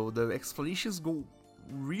window. The explanations go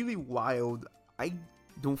really wild. I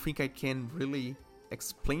don't think I can really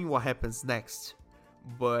explain what happens next,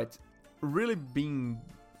 but really being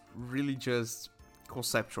really just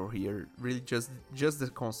conceptual here, really just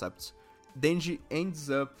the concepts. Denji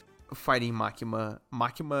ends up fighting Makima.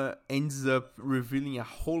 Makima ends up revealing a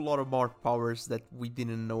whole lot of more powers that we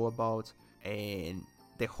didn't know about, and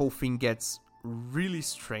the whole thing gets really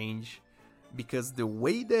strange because the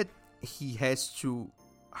way that he has to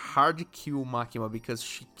hard kill Makima because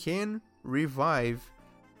she can revive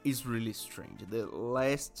is really strange. The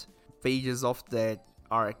last pages of that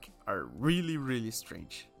arc are really, really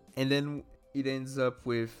strange. And then it ends up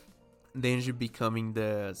with Denji becoming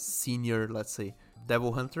the senior, let's say,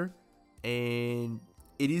 devil hunter. And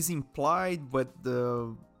it is implied, but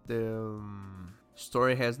the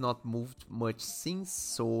story has not moved much since,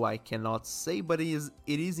 so I cannot say, but it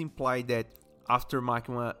is implied that after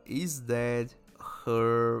Makima is dead,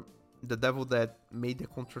 the devil that made the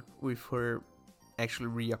contract with her actually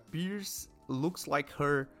reappears, looks like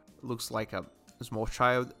her, looks like a small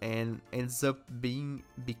child, and ends up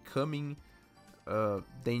becoming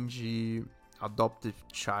Denji adoptive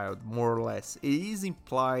child, more or less. It is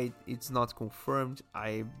implied, it's not confirmed.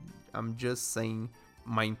 I'm just saying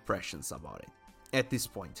my impressions about it at this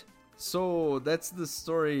point. So that's the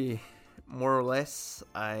story, more or less.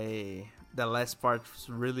 The last part was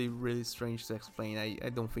really strange to explain. I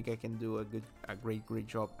don't think I can do a great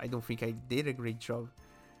job. I don't think I did a great job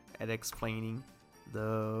at explaining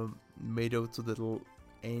the middle to the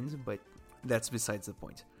end, but that's besides the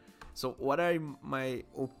point. So what are my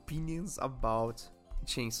opinions about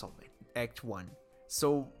Chainsaw Man Act 1?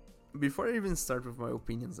 So before I even start with my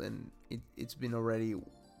opinions, and it's been already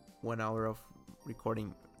 1 hour of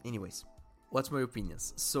recording anyways, what's my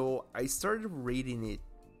opinions? So I started reading it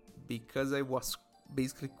because I was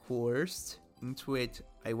basically coerced into it.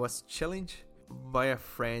 I was challenged by a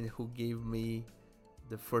friend who gave me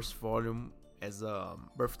the first volume as a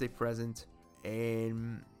birthday present,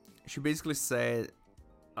 and she basically said,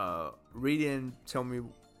 read it and tell me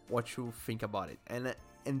what you think about it.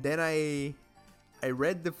 And then I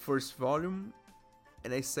read the first volume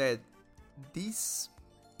and I said, this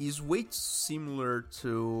is way too similar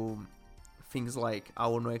to things like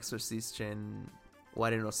Ao no Exorcist and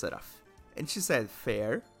Ware no Seraph. And she said,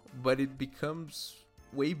 fair, but it becomes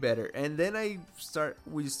way better. And then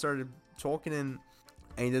we started talking, and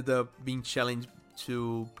I ended up being challenged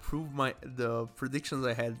to prove the predictions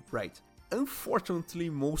I had right. Unfortunately,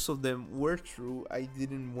 most of them were true. I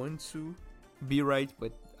didn't want to be right,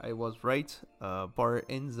 but I was right. Bar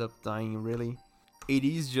ends up dying, really. It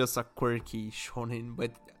is just a quirky shonen,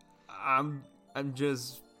 but I'm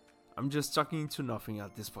just talking to nothing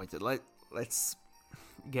at this point. Let's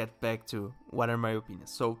get back to what are my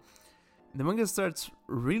opinions. So the manga starts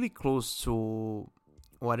really close to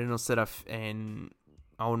Ware no Seraph and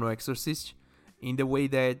Ao no Exorcist, in the way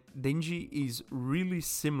that Denji is really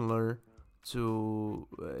similar to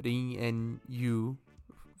Rin and Yu,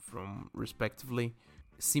 from respectively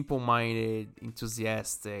simple-minded,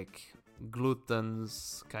 enthusiastic,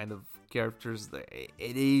 gluttons kind of characters.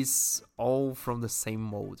 It is all from the same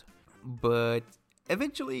mode, but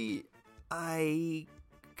eventually it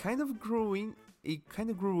kind of grew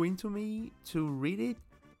into me to read it,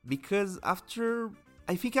 because after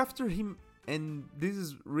him, and this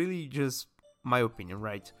is really just my opinion,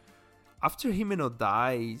 right? After Himeno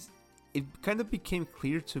dies, it kind of became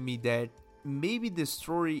clear to me that maybe the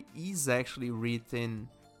story is actually written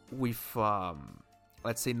with,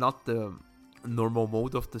 let's say, not the normal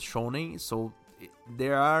mode of the shonen. So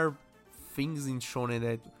there are things in shonen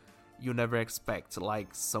that you never expect, like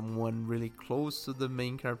someone really close to the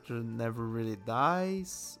main character never really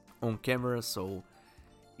dies on camera. So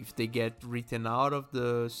if they get written out of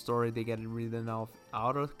the story, they get written out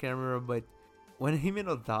of camera. But when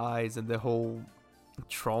Himeno dies and the whole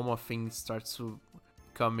trauma thing starts to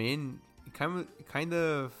come in, it kind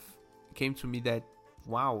of came to me that,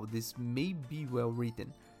 wow, this may be well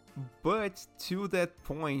written. But to that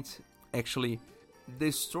point, actually, the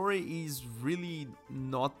story is really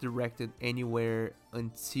not directed anywhere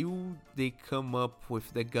until they come up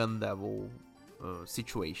with the Gun Devil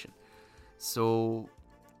situation. So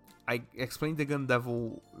I explained the Gun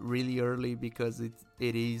Devil really early because it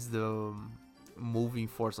is the moving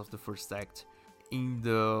force of the first act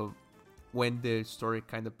when the story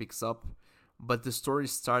kind of picks up, but the story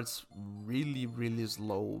starts really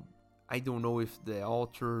slow. I don't know if the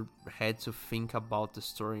author had to think about the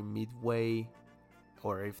story midway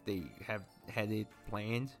or if they have had it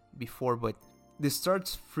planned before, but this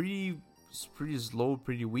starts pretty slow,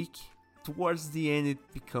 pretty weak. Towards the end, it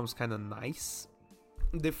becomes kind of nice.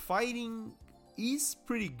 The fighting is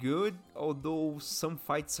pretty good, although some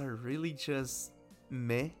fights are really just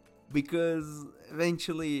meh, because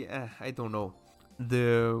eventually, I don't know,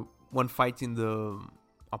 the one fight in the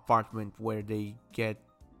apartment where they get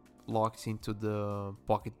locked into the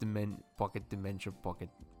pocket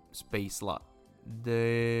space lot,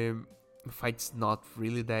 the fight's not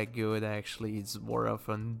really that good. Actually, it's more of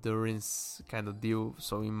an endurance kind of deal,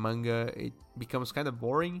 so in manga it becomes kind of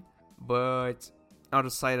boring. But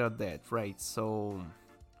outside of that, right, so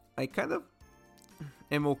I kind of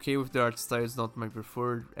am okay with the art style. It's not my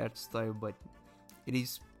preferred art style, but it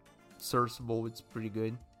is serviceable. It's pretty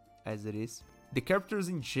good as it is. The characters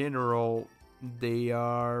in general,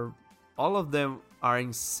 all of them are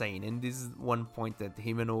insane, and this is one point that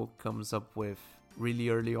Himeno comes up with really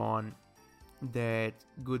early on, that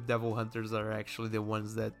good devil hunters are actually the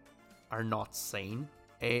ones that are not sane,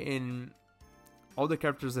 and all the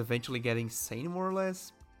characters eventually get insane, more or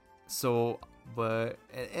less. So,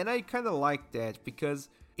 and I kind of like that, because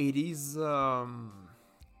it is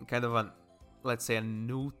kind of let's say a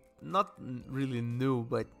new, not really new,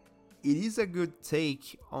 but it is a good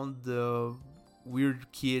take on the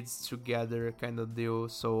weird kids together kind of deal.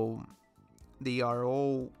 So they are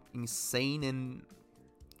all insane, and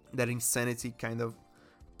that insanity kind of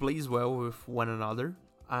plays well with one another.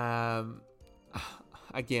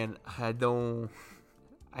 Again,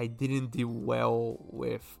 I didn't do well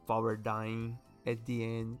with Power dying at the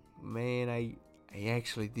end. Man, I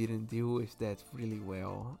actually didn't deal with that really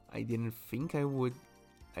well. I didn't think I would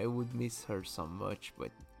miss her so much,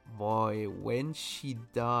 but boy, when she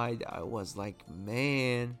died, I was like,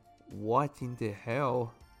 man, what in the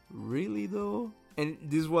hell? Really though? And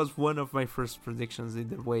this was one of my first predictions in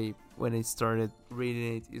the way when I started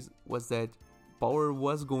reading it, was that Power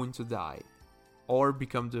was going to die or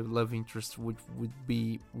become the love interest, which would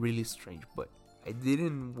be really strange, but I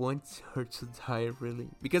didn't want her to die really,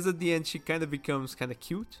 because at the end she kind of becomes kind of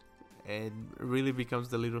cute and really becomes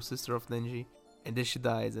the little sister of Denji, and then she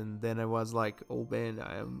dies, and then I was like, oh man,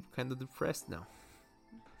 I am kind of depressed now.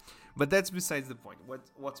 But that's besides the point.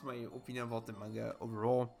 What's my opinion about the manga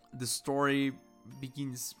overall? The story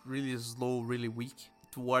begins really slow, really weak.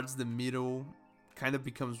 Towards the middle, kind of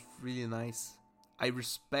becomes really nice. I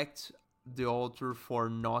respect the author for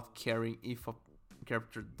not caring if a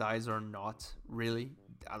character dies or not, really.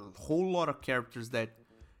 A whole lot of characters that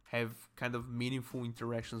have kind of meaningful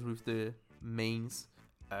interactions with the mains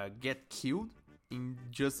get killed in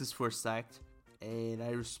just this first act, and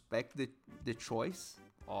I respect the choice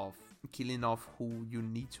of killing off who you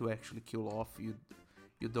need to actually kill off. You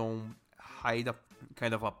don't hide a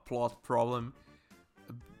kind of a plot problem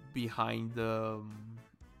behind the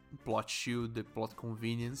plot shield, the plot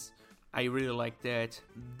convenience. I really like that.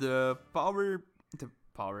 The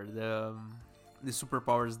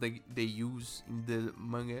superpowers they use in the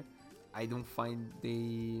manga, I don't find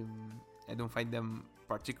them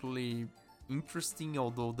particularly interesting,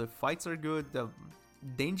 although the fights are good. The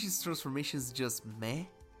Denji's transformation is just meh.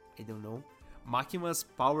 I don't know. Makima's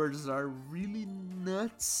powers are really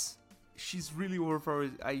nuts. She's really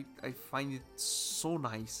overpowered. I find it so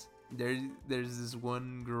nice. There's this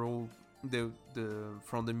one girl, the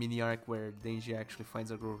from the mini arc where Denji actually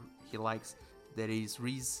finds a girl he likes, that is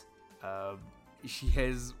Riz. She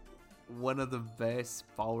has one of the best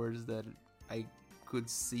powers that I could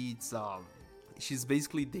see. She's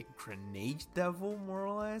basically the grenade devil, more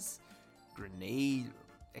or less. Grenade,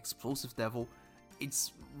 explosive devil.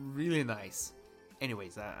 It's really nice.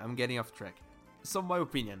 Anyways, I'm getting off track. So my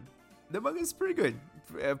opinion, the manga is pretty good.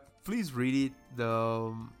 Please read it.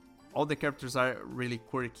 All the characters are really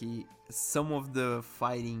quirky. Some of the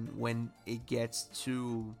fighting, when it gets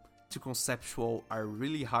too conceptual, are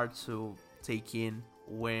really hard to take in.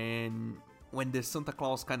 When the Santa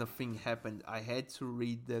Claus kind of thing happened, I had to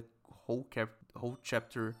read the whole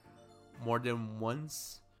chapter more than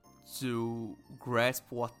once to grasp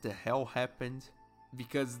what the hell happened,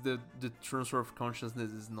 because the transfer of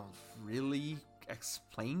consciousness is not really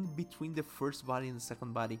explained between the first body and the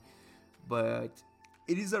second body. But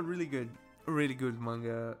it is a really good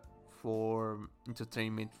manga for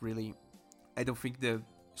entertainment, really. I don't think the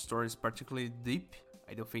story is particularly deep.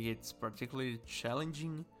 I don't think it's particularly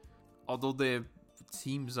challenging. Although the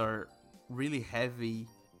themes are really heavy,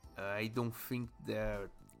 I don't think that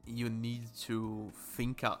you need to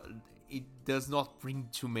think out. It does not bring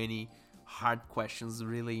too many hard questions,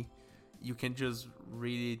 really. You can just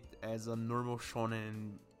read it as a normal shonen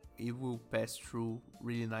and it will pass through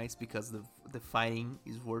really nice, because the fighting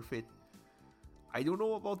is worth it. I don't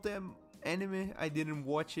know about the anime. I didn't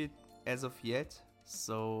watch it as of yet,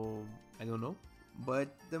 so I don't know.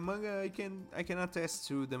 But the manga, I can attest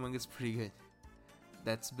to, the manga is pretty good.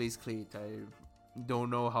 That's basically it. I don't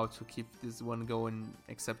know how to keep this one going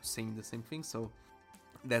except saying the same thing. So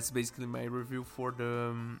that's basically my review for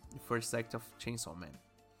the first act of Chainsaw Man.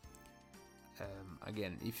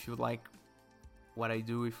 Again, if you like what I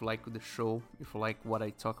do, if you like the show, if you like what I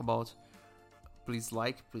talk about, please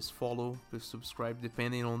please follow, please subscribe,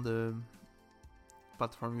 depending on the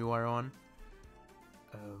platform you are on.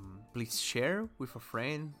 Please share with a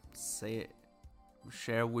friend,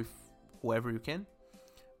 share with whoever you can.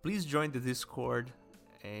 Please join the Discord,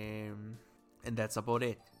 and that's about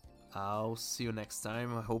it. I'll see you next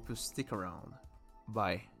time. I hope you stick around.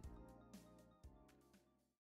 Bye.